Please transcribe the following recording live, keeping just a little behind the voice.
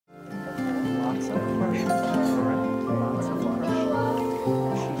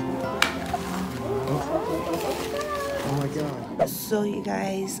So you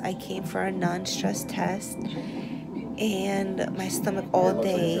guys, I came for a non-stress test, and my stomach all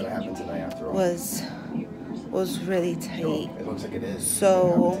day was really tight. It looks like it is.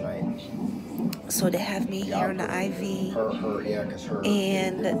 So they have me here in the IV,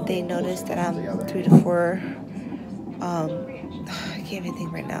 and they noticed that I'm 3 to 4. I can't even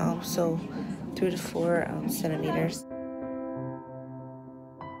think right now. So 3 to 4 centimeters.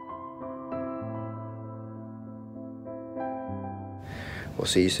 We'll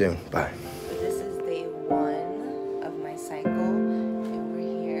see you soon. Bye. This is day 1 of my cycle, and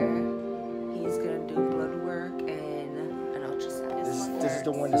we're here. He's gonna do blood work and an ultrasound. This is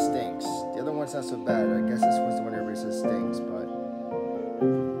the one that stinks. The other one's not so bad. I guess this was the one everybody says stinks, but.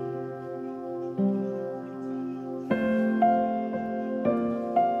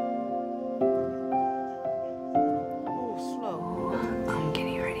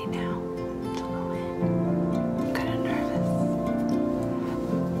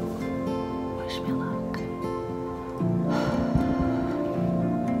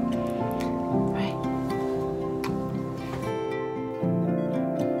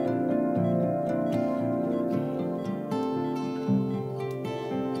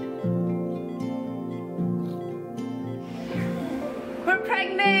 We're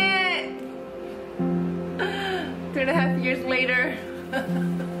pregnant! 2.5 years later.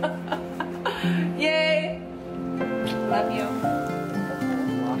 Yay! Love you.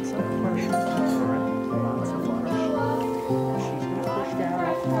 Lots of pressure. Lots of pressure. She's going to push down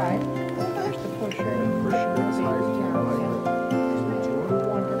that side. Push the pusher and push her as high as you can.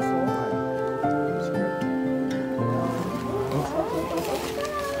 Wonderful.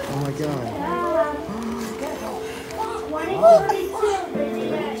 Oh my god.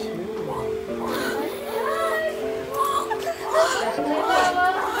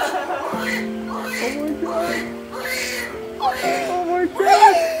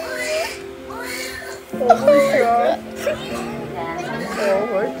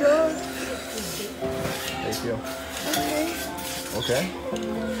 Thank you. Okay.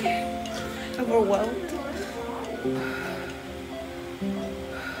 Overwhelmed.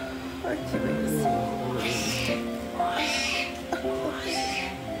 Our kids.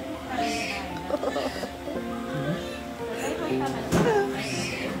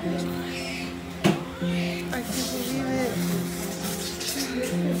 I can't believe it.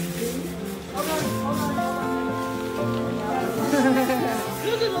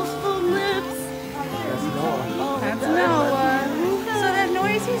 Look at those full lips. That's Noah. So that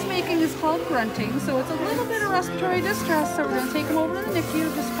noise he's making is called grunting. So it's a little bit of respiratory distress. So we're going to take him over to the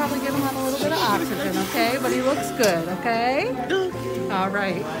NICU. Just probably give him a little bit of oxygen, okay? But he looks good, okay? All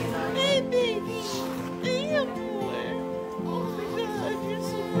right.